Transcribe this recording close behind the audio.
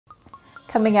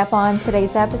Coming up on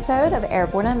today's episode of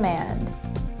Airborne-Unmanned.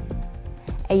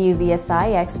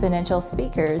 AUVSI Xponential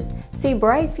speakers see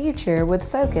bright future with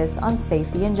focus on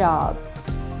safety and jobs.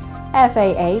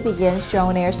 FAA begins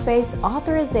drone airspace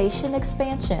authorization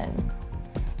expansion.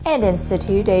 And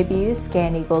Insitu debuts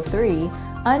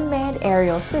ScanEagle3 unmanned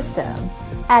aerial system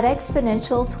at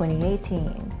Xponential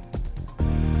 2018.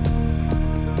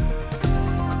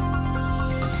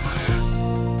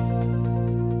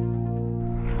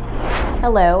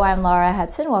 Hello, I'm Laura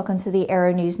Hutson. Welcome to the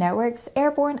Aero-News Network's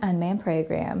Airborne-Unmanned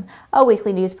program, a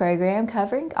weekly news program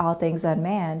covering all things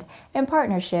unmanned in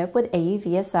partnership with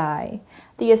AUVSI,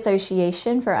 the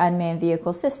Association for Unmanned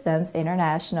Vehicle Systems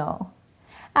International.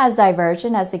 As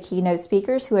divergent as the keynote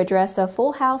speakers who addressed a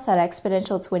full house at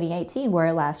Xponential 2018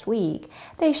 were last week,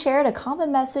 they shared a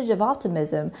common message of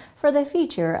optimism for the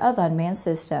future of unmanned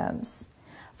systems.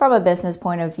 From a business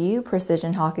point of view,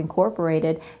 Precision Hawk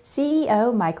Incorporated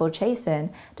CEO Michael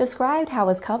Chasen described how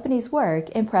his company's work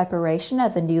in preparation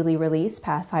of the newly released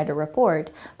Pathfinder report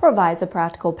provides a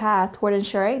practical path toward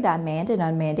ensuring that manned and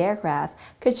unmanned aircraft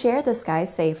could share the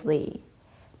skies safely.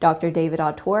 Dr. David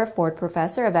Autor, Ford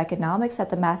Professor of Economics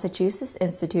at the Massachusetts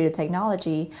Institute of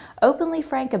Technology, openly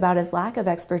frank about his lack of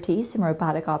expertise in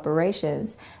robotic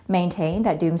operations, maintained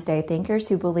that doomsday thinkers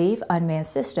who believe unmanned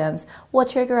systems will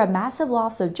trigger a massive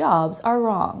loss of jobs are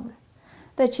wrong.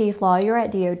 The chief lawyer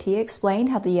at DOT explained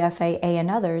how the FAA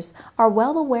and others are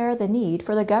well aware of the need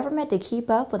for the government to keep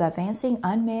up with advancing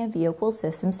unmanned vehicle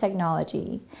systems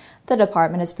technology. The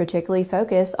department is particularly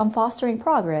focused on fostering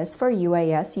progress for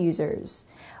UAS users.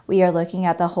 We are looking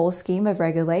at the whole scheme of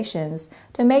regulations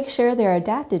to make sure they're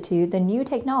adapted to the new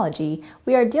technology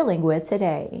we are dealing with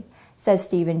today, says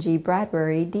Stephen G.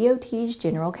 Bradbury, DOT's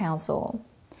General Counsel.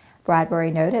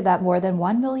 Bradbury noted that more than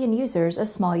 1 million users of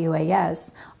small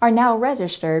UAS are now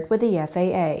registered with the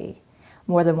FAA.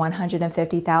 More than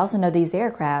 150,000 of these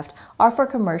aircraft are for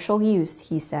commercial use,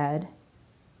 he said.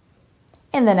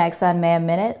 In the next Unmanned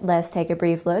Minute, let's take a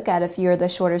brief look at a few of the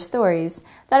shorter stories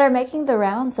that are making the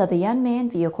rounds of the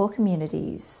unmanned vehicle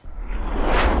communities.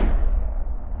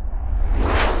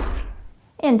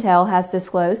 Intel has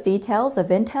disclosed details of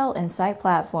Intel Insight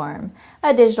Platform,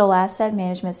 a digital asset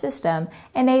management system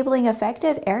enabling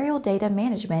effective aerial data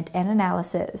management and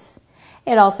analysis.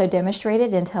 It also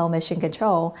demonstrated Intel Mission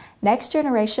Control,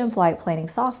 next-generation flight planning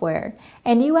software,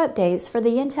 and new updates for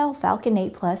the Intel Falcon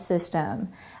 8 Plus system,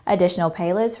 additional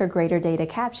payloads for greater data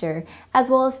capture,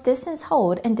 as well as distance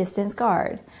hold and distance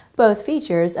guard, both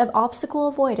features of obstacle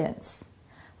avoidance.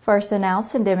 First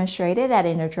announced and demonstrated at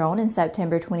Interdrone in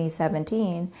September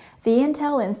 2017, the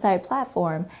Intel Insight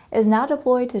platform is now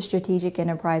deployed to strategic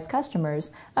enterprise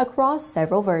customers across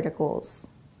several verticals.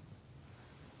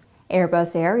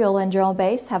 Airbus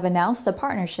Aerial-DroneBase have announced a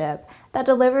partnership that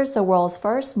delivers the world's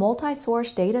first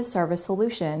multi-source data service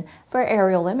solution for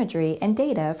aerial imagery and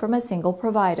data from a single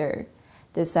provider.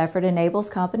 This effort enables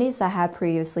companies that have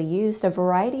previously used a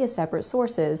variety of separate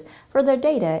sources for their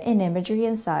data and imagery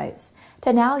insights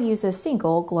to now use a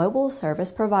single global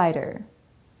service provider.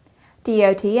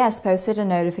 DOT has posted a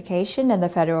notification in the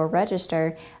Federal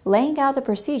Register laying out the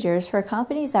procedures for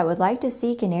companies that would like to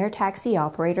seek an air taxi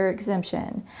operator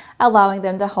exemption, allowing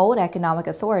them to hold economic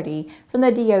authority from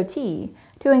the DOT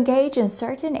to engage in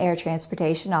certain air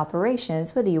transportation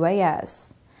operations with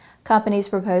UAS. Companies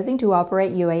proposing to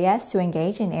operate UAS to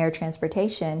engage in air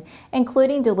transportation,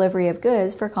 including delivery of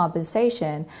goods for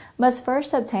compensation, must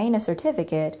first obtain a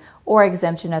certificate or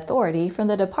exemption authority from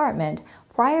the department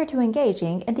prior to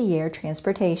engaging in the air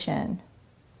transportation.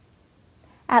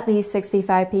 At least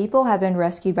 65 people have been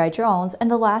rescued by drones in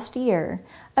the last year,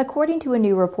 according to a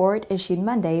new report issued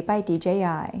Monday by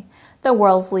DJI, the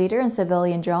world's leader in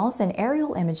civilian drones and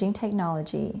aerial imaging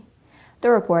technology.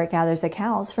 The report gathers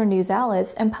accounts from news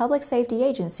outlets and public safety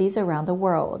agencies around the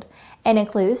world and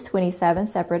includes 27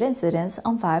 separate incidents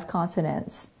on 5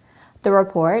 continents. The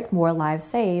report, More Lives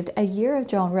Saved, a year of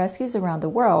drone rescues around the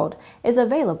world, is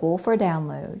available for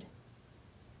download.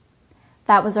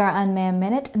 That was our Unmanned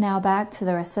Minute. Now back to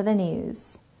the rest of the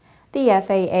news. The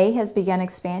FAA has begun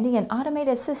expanding an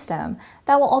automated system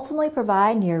that will ultimately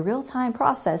provide near real-time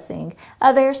processing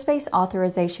of airspace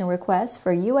authorization requests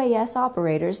for UAS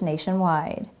operators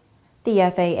nationwide. The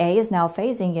FAA is now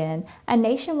phasing in a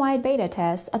nationwide beta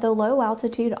test of the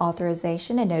low-altitude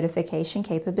authorization and notification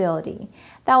capability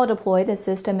that will deploy the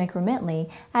system incrementally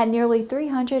at nearly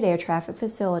 300 air traffic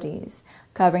facilities,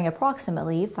 covering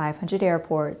approximately 500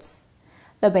 airports.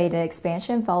 The beta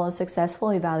expansion follows successful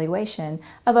evaluation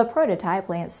of a prototype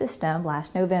land system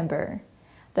last November.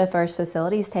 The first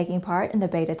facilities taking part in the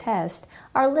beta test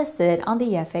are listed on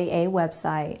the FAA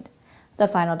website. The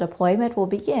final deployment will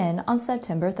begin on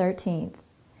September 13th.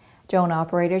 Drone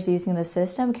operators using the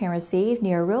system can receive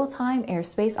near real-time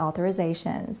airspace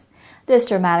authorizations. This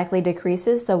dramatically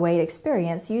decreases the wait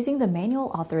experience using the manual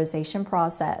authorization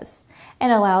process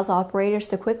and allows operators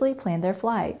to quickly plan their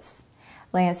flights.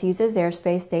 Lance uses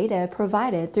airspace data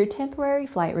provided through temporary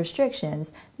flight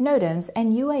restrictions, NOTAMs,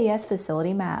 and UAS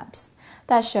facility maps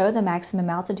that show the maximum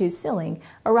altitude ceiling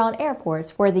around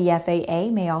airports where the FAA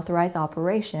may authorize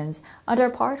operations under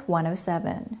Part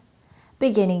 107.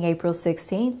 Beginning April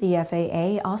 16th, the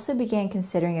FAA also began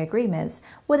considering agreements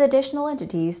with additional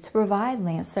entities to provide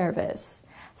Lance service.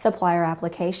 Supplier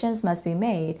applications must be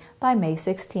made by May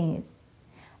 16th.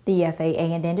 The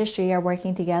FAA and industry are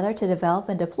working together to develop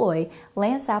and deploy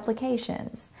Lance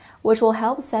applications, which will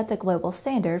help set the global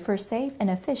standard for safe and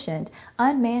efficient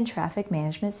unmanned traffic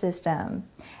management system.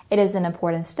 It is an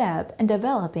important step in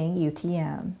developing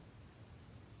UTM.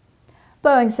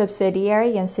 Boeing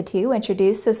subsidiary Insitu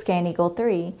introduced the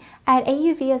ScanEagle3 at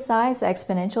AUVSI's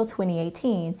Xponential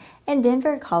 2018 in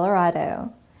Denver,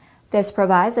 Colorado. This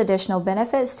provides additional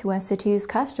benefits to Insitu's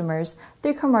customers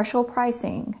through commercial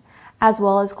pricing, as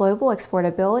well as global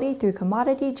exportability through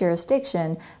commodity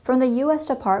jurisdiction from the U.S.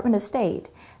 Department of State,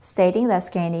 stating that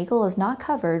ScanEagle is not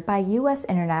covered by U.S.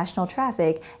 international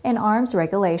traffic and arms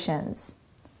regulations.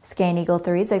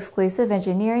 ScanEagle3's exclusive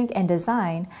engineering and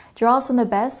design draws from the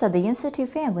best of the Insitu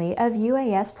family of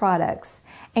UAS products,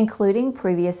 including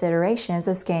previous iterations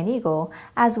of ScanEagle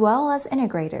as well as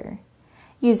Integrator.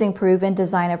 Using proven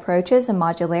design approaches and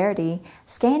modularity,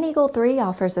 ScanEagle3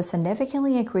 offers a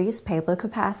significantly increased payload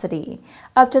capacity,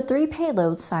 up to 3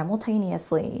 payloads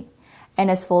simultaneously,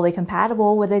 and is fully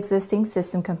compatible with existing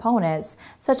system components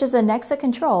such as a Nexa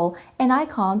control and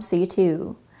ICOM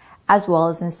C2, as well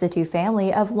as Insitu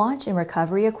family of launch and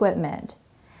recovery equipment.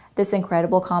 This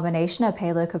incredible combination of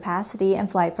payload capacity and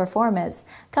flight performance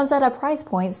comes at a price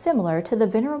point similar to the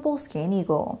venerable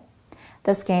ScanEagle.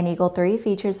 The ScanEagle3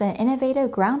 features an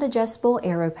innovative ground-adjustable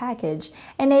aero package,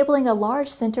 enabling a large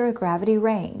center of gravity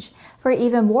range for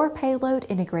even more payload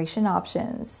integration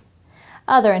options.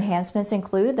 Other enhancements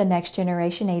include the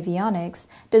next-generation avionics,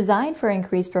 designed for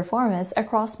increased performance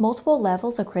across multiple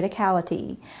levels of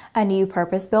criticality, a new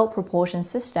purpose-built propulsion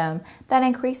system that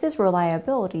increases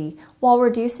reliability while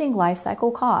reducing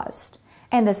lifecycle cost,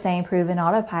 and the same proven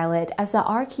autopilot as the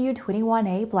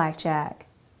RQ-21A Blackjack.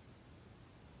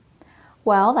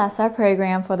 Well, that's our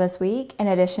program for this week. In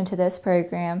addition to this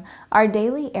program, our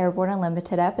daily Airborne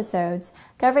Unlimited episodes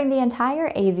covering the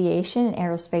entire aviation and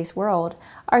aerospace world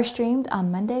are streamed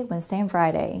on Monday, Wednesday, and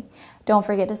Friday. Don't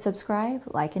forget to subscribe,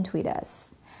 like, and tweet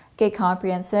us. Get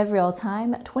comprehensive,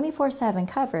 real-time, 24/7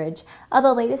 coverage of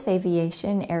the latest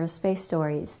aviation and aerospace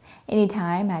stories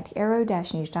anytime at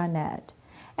aero-news.net.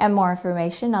 And more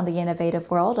information on the innovative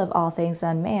world of all things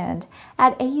unmanned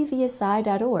at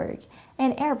AUVSI.org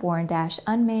and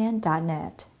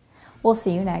Airborne-Unmanned.net. We'll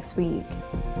see you next week.